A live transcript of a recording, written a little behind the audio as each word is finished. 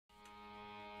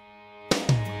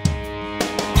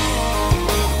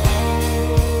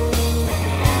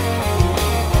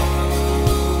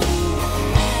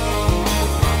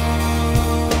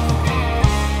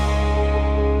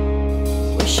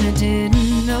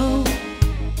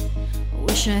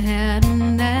wish I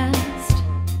hadn't asked.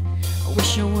 I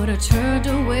wish I would have turned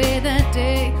away that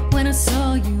day when I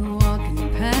saw you walking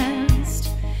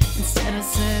past. Instead I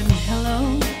said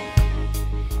hello,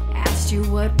 asked you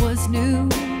what was new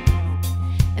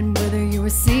and whether you were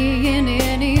seeing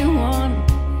anyone,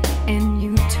 and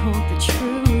you told the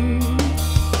truth.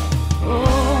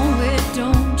 Oh, it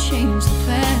don't change the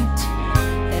fact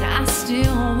that I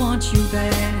still want you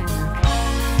back.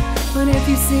 But if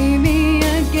you see me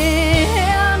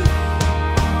again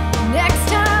next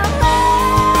time,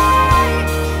 hey,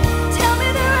 tell me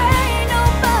there ain't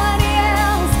nobody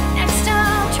else. Next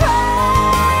time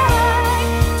try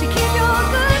to keep your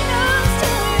good news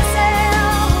to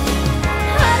yourself.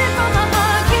 Hide it from my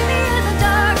heart, keep me in the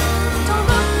dark. Don't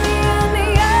look me in the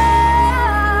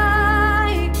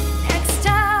eye. Next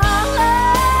time,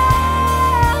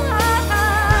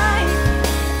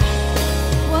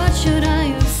 what should I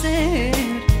have said?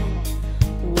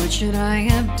 What should I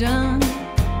have done?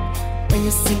 When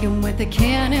you're sinking with a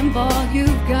cannonball,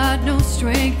 you've got no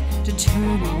strength to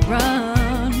turn and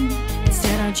run.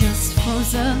 Instead I just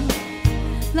froze up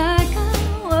like I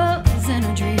was in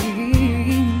a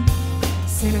dream.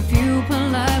 Said a few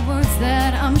polite words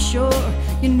that I'm sure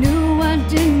you knew I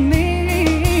didn't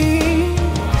mean.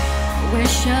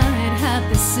 Wish I'd had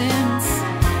the sense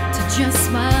to just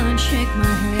smile and shake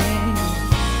my head.